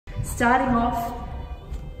Starting off,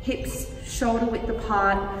 hips shoulder width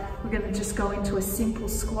apart, we're going to just go into a simple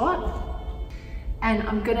squat. And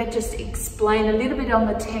I'm going to just explain a little bit on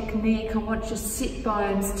the technique. I want your sit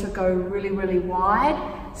bones to go really, really wide,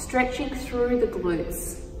 stretching through the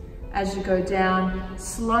glutes. As you go down,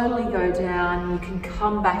 slowly go down, you can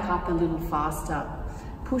come back up a little faster.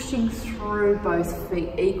 Pushing through both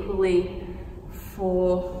feet equally.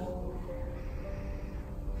 4,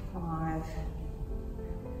 5.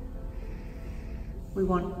 We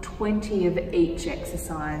want 20 of each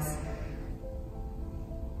exercise.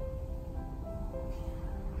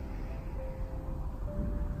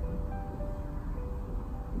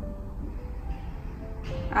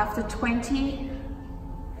 After 20,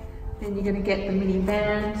 then you're going to get the mini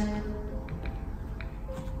band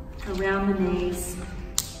around the knees.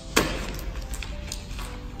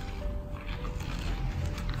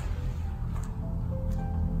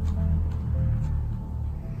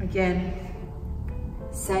 Again,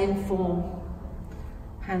 same form,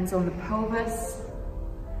 hands on the pelvis,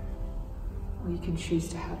 or you can choose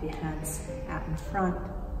to have your hands out in front.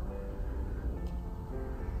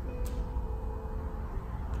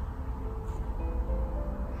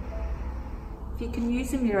 If you can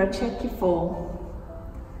use a mirror, check your form.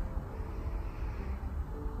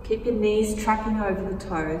 Keep your knees tracking over the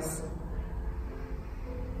toes.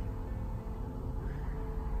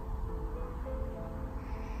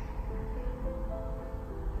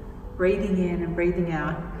 Breathing in and breathing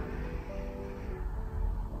out.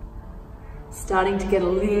 Starting to get a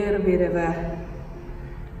little bit of a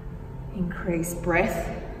increased breath.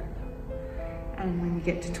 And when you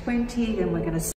get to 20, then we're going to